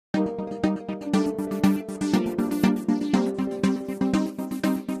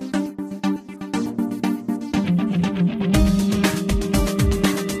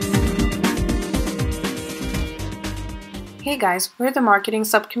Hey guys, we're the marketing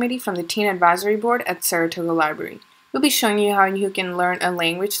subcommittee from the Teen Advisory Board at Saratoga Library. We'll be showing you how you can learn a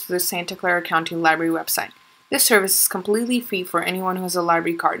language through the Santa Clara County Library website. This service is completely free for anyone who has a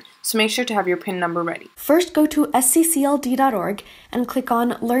library card, so make sure to have your PIN number ready. First, go to sccld.org and click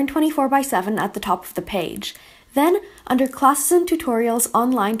on Learn 24/7 at the top of the page. Then, under Classes and Tutorials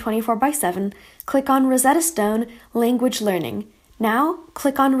Online 24/7, click on Rosetta Stone Language Learning. Now,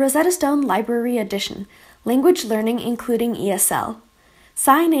 click on Rosetta Stone Library Edition, Language Learning including ESL.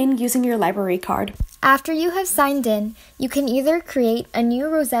 Sign in using your library card. After you have signed in, you can either create a new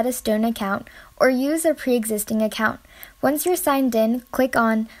Rosetta Stone account or use a pre-existing account. Once you're signed in, click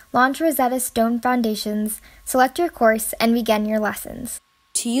on Launch Rosetta Stone Foundations, select your course, and begin your lessons.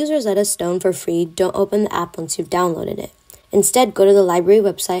 To use Rosetta Stone for free, don't open the app once you've downloaded it. Instead, go to the library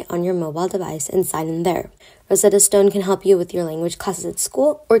website on your mobile device and sign in there. Rosetta Stone can help you with your language classes at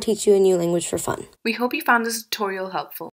school or teach you a new language for fun. We hope you found this tutorial helpful.